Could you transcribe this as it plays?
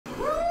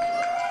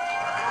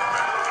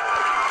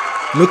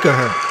Look at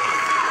her.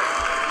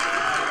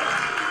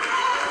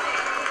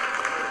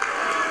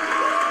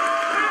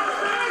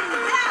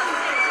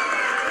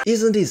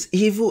 Isn't this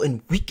evil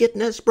and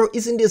wickedness, bro?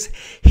 Isn't this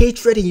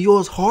hatred in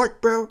your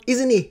heart, bro?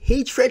 Isn't it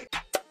hatred?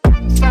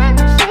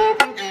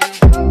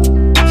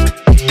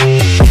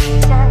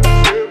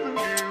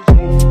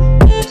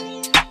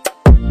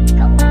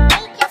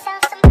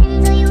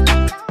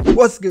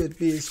 What's good,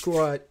 Babyyy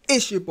Squad?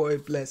 It's your boy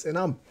Bless, and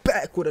I'm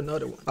back with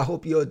another one. I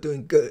hope you're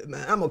doing good,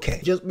 man. I'm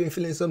okay. Just been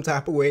feeling some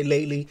type of way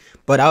lately,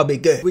 but I'll be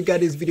good. We got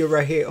this video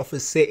right here of a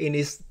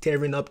Satanist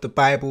tearing up the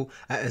Bible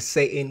at a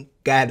Satan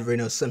gathering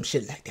or some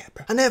shit like that,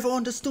 bro. I never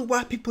understood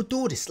why people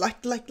do this.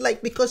 Like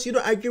because you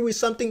don't agree with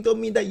something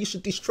don't mean that you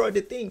should destroy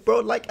the thing,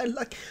 bro. Like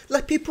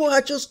people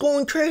are just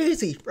going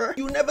crazy, bro.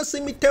 You never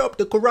see me tear up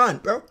the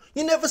Quran, bro.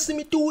 You never see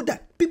me do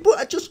that. People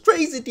are just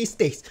crazy these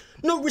days.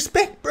 No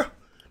respect, bro.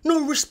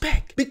 No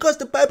respect. Because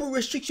the Bible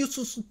restricts you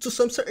to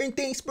some certain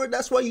things, bro.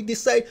 That's why you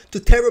decide to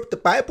tear up the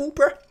Bible,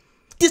 bro.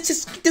 This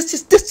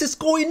is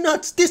going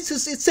nuts. This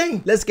is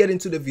insane. Let's get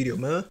into the video,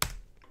 man.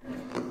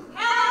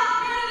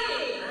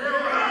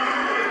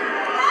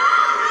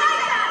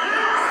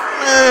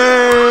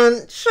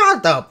 Man,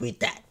 shut up with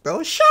that,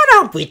 bro. Shut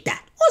up with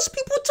that. What's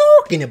people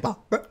talking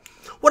about, bro?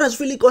 What has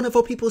really gone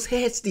over people's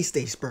heads these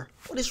days, bro?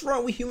 What is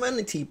wrong with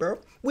humanity, bro?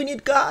 We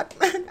need God,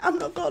 man. I'm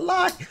not gonna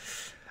lie.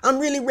 I'm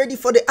really ready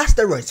for the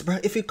asteroids, bro,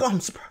 if it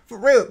comes, bro. For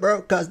real,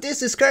 bro, because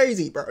this is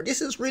crazy, bro.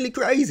 This is really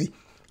crazy.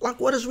 Like,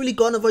 what has really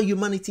gone over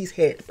humanity's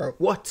head, bro?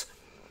 What?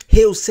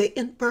 Hail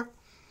Satan, bro?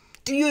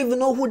 Do you even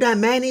know who that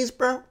man is,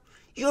 bro?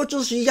 You're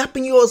just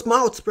yapping your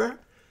mouth, bro.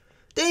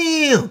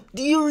 Damn.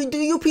 Do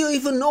you people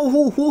even know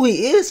who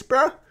he is,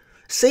 bro?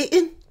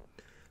 Satan?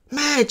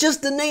 Man,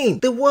 just the name.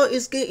 The world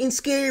is getting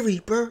scary,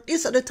 bro.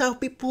 These are the type of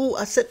people who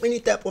accept many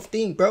type of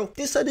things, bro.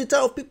 These are the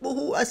type of people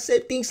who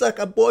accept things like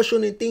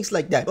abortion and things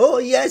like that. Oh,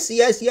 yes,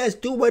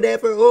 do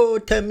whatever. Oh,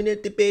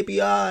 terminate the baby.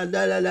 Ah,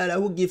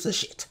 who gives a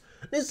shit?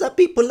 These are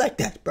people like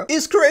that, bro.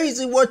 It's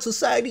crazy what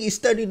society is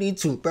turning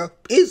into, bro.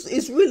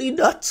 It's really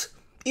nuts.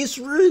 It's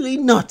really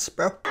nuts,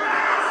 bro.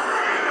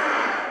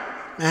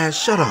 Man,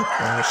 shut up,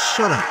 bro.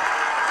 Shut up.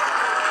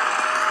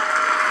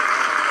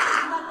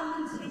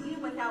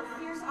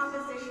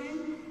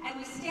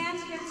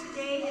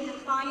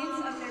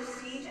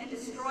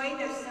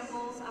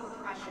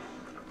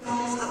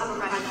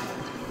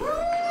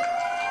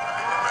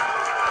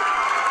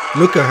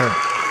 Look at her.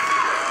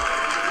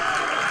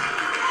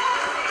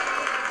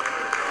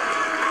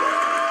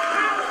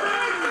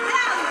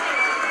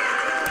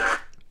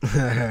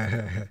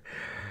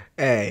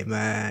 Hey,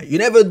 man. You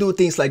never do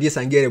things like this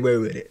and get away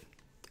with it.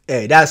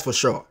 Hey, that's for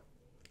sure.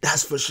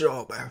 That's for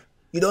sure, bro.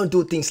 You don't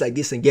do things like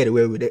this and get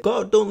away with it.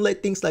 God don't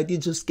let things like this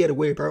just get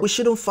away, bro. We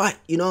shouldn't fight.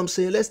 You know what I'm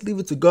saying? Let's leave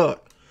it to God.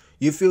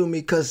 You feel me?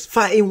 Because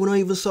fighting will not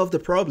even solve the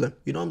problem.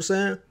 You know what I'm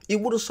saying?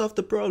 It wouldn't solve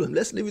the problem.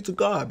 Let's leave it to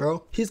God,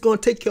 bro. He's going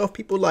to take care of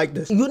people like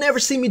this. You never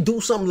see me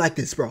do something like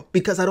this, bro.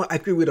 Because I don't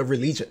agree with a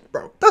religion,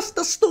 bro.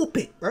 That's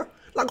stupid, bro.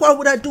 Like, why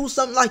would I do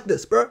something like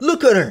this, bro?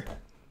 Look at her.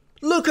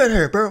 Look at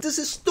her, bro. This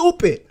is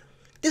stupid.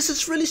 This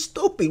is really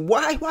stupid.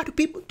 Why do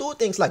people do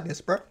things like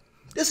this, bro?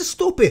 This is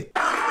stupid.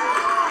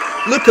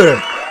 Look at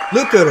her.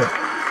 Look at her.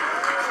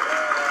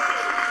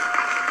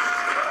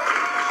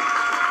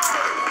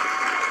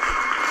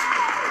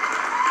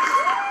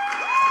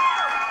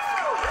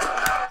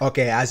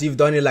 Okay, as you've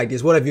done it like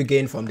this, what have you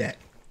gained from that?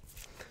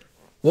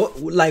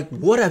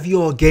 What have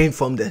you all gained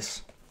from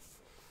this?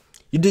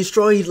 You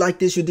destroy it like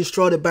this, you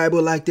destroy the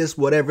Bible like this,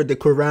 whatever, the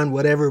Quran,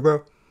 whatever,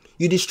 bro.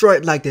 You destroy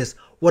it like this.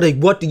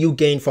 What do you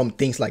gain from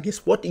things like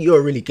this? What do you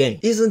really gain?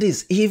 Isn't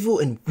this evil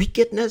and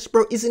wickedness,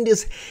 bro? Isn't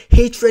this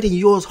hatred in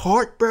your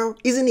heart, bro?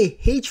 Isn't it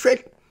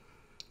hatred?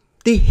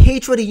 The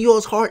hatred in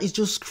your heart is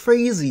just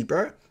crazy,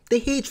 bro. The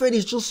hatred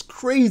is just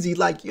crazy.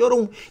 Like you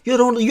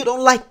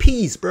don't like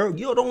peace, bro.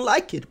 You don't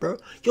like it, bro.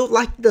 You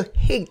like the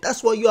hate.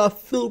 That's why you are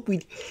filled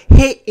with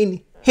hate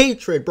and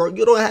hatred, bro.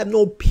 You don't have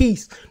no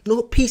peace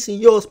in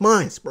your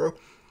minds, bro.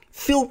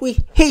 Filled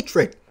with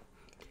hatred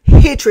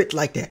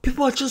like that.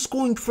 People are just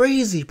going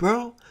crazy,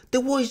 bro. The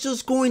world is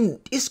just going.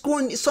 It's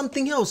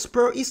something else,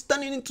 bro. It's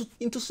turning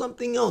into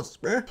something else,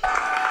 bro.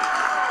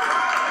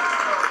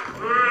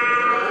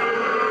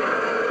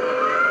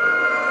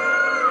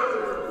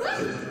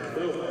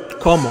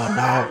 Come on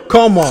now.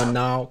 Come on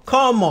now.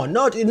 Come on.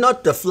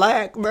 Not the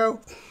flag, bro.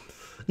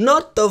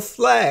 Not the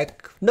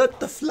flag. Not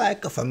the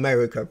flag of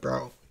America,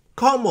 bro.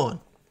 Come on.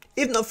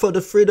 If not for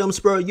the freedoms,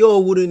 bro,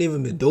 y'all wouldn't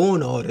even be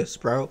doing all this,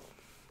 bro.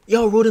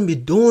 Y'all wouldn't be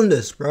doing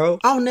this, bro.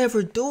 I'll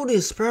never do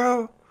this,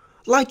 bro.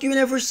 Like, you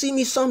never see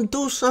me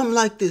do something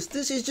like this.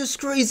 This is just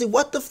crazy.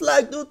 What the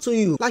flag do to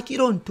you? Like, you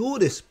don't do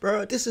this,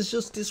 bro. This is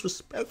just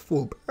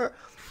disrespectful, bro.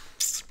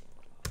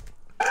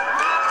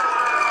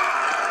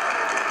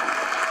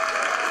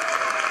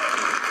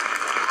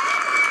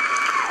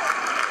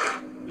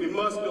 We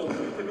must build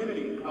a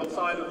community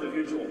outside of the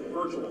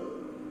virtual.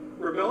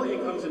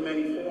 Rebellion comes in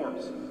many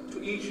forms,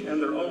 to each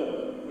and their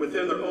own,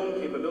 within their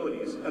own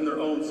capabilities and their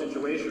own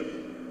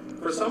situation.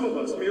 For some of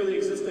us, merely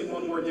existing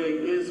one more day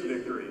is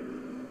victory.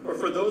 But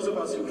for those of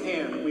us who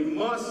can, we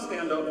must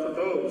stand up for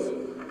those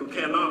who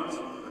cannot.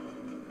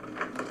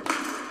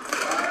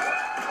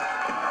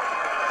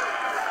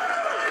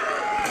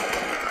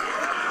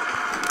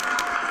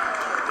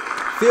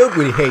 Filled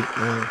with hate,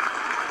 man.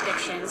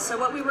 So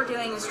what we were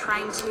doing is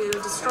trying to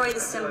destroy the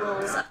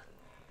symbols.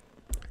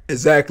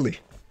 Exactly.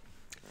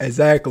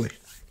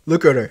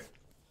 Look at her.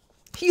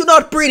 You're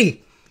not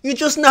pretty. You're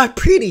just not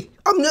pretty.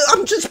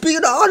 I'm just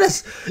being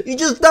honest. You're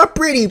just not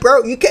pretty,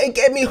 bro. You can't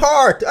get me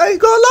hard. I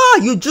ain't gonna lie.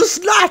 You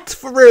just not,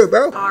 for real,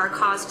 bro. Are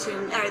caused to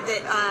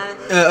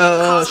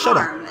cause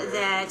harm,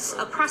 that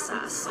oppress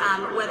us.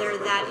 Whether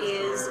that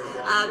is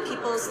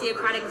people's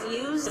theocratic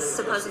views,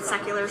 supposed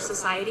secular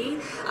society,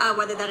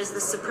 whether that is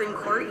the Supreme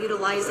Court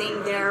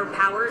utilizing their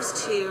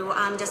powers to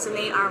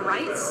decimate our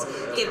rights,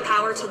 give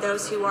power to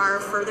those who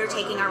are further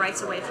taking our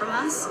rights away from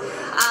us.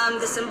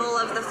 The symbol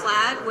of the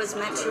flag was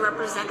meant to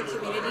represent the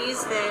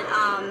communities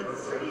that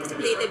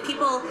the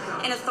people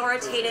in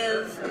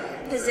authoritative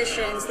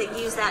positions that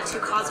use that to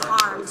cause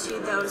harm to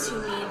those who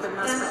need the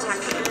most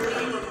protection.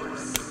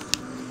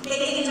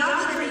 They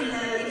indoctrinate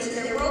them into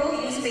their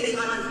worldviews based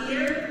on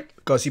fear.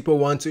 Because people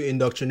want to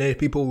indoctrinate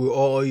people with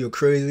all your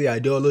crazy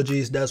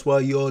ideologies. That's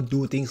why you all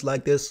do things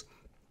like this.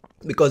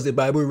 Because the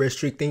Bible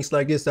restricts things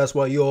like this. That's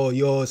why you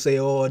all say,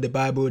 oh, the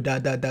Bible,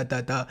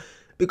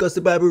 Because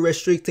the Bible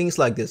restricts things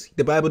like this.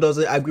 The Bible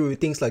doesn't agree with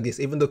things like this.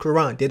 Even the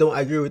Quran, they don't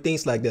agree with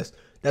things like this.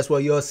 That's why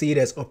you all see it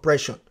as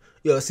oppression.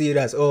 You all see it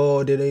as,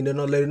 oh, they're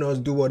not letting us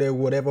do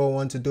whatever we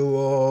want to do,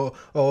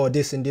 or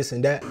this and this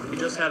and that. We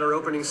just had our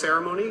opening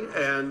ceremony,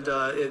 and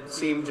it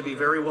seemed to be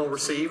very well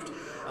received.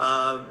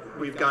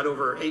 We've got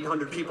over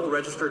 800 people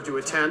registered to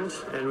attend,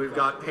 and we've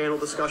got panel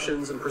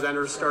discussions and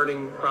presenters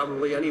starting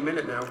probably any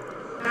minute now.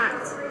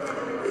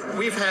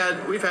 We've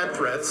had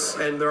threats,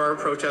 and there are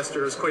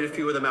protesters, quite a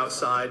few of them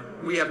outside.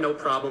 We have no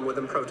problem with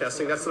them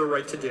protesting. That's their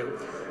right to do,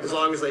 as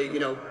long as they,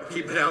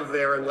 keep it out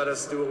there and let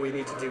us do what we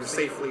need to do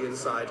safely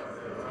inside.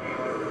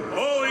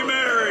 Holy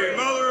Mary,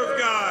 Mother of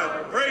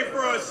God, pray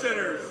for us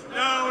sinners,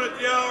 now and at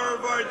the hour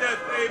of our death.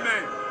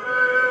 Amen.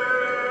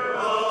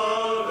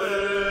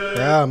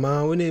 Yeah,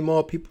 man, we need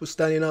more people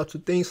standing up to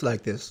things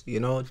like this,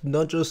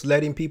 not just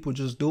letting people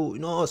just do,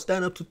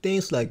 stand up to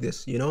things like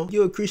this,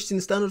 You're a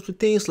Christian, stand up to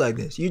things like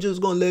this. You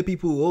just gonna let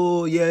people,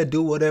 oh, yeah,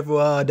 do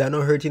whatever, they're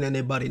not hurting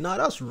anybody. No,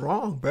 that's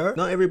wrong, bro.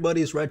 Not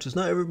everybody is righteous,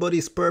 not everybody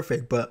is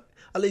perfect, but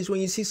at least when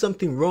you see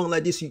something wrong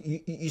like this,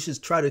 you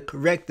should try to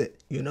correct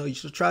it, You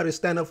should try to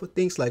stand up for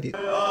things like this.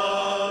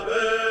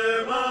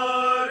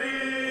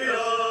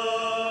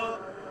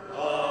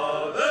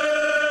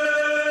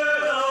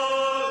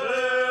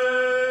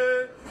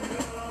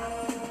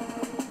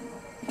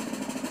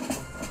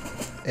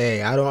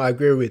 Hey, I don't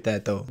agree with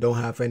that though. Don't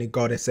have any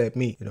God except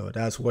me.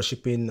 That's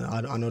worshiping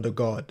another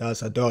God.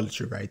 That's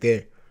idolatry right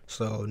there.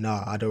 So,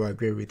 nah, I don't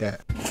agree with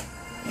that.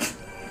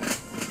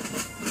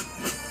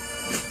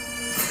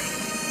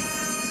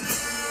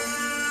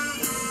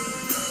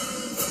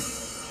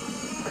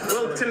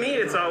 Well, to me,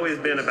 it's always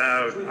been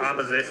about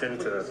opposition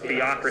to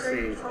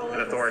theocracy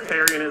and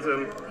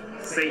authoritarianism.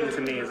 Satan,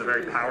 to me, is a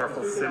very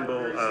powerful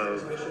symbol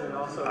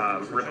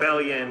of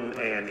rebellion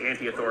and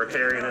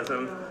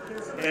anti-authoritarianism.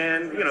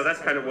 And, that's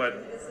kind of what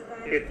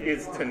it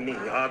is to me.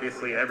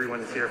 Obviously,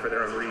 everyone's here for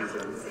their own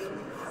reasons.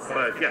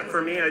 But, yeah,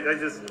 for me, I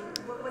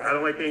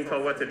don't like being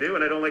told what to do,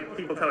 and I don't like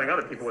people telling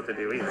other people what to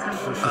do either.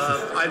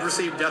 I've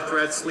received death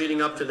threats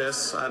leading up to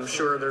this. I'm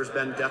sure there's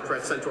been death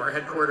threats sent to our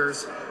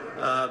headquarters.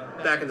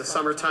 Back in the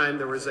summertime,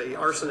 there was an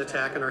arson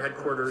attack in our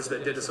headquarters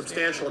that did a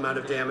substantial amount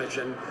of damage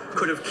and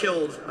could have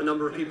killed a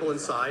number of people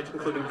inside,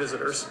 including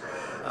visitors.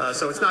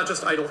 So it's not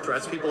just idle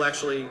threats. People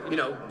actually,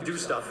 do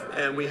stuff.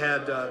 And we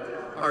had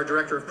our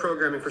director of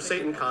programming for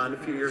SatanCon a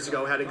few years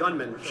ago had a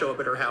gunman show up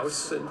at her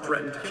house and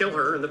threatened to kill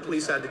her, and the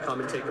police had to come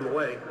and take him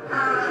away.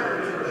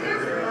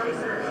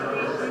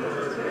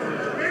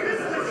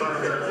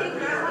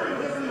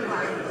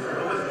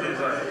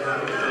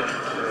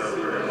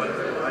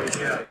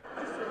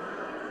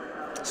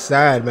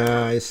 Sad,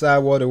 man. It's sad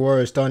what the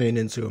world is turning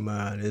into,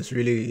 man.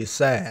 It's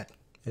sad.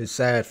 It's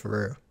sad for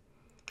real.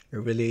 It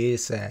really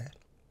is sad.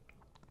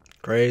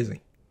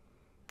 Crazy,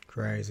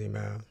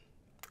 man.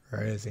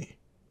 Crazy.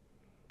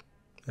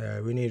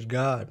 Yeah, we need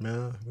God,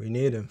 man. We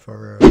need him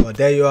for real. But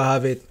there you all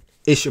have it.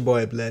 It's your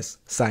boy Bless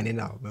signing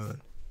out, man.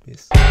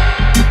 Peace.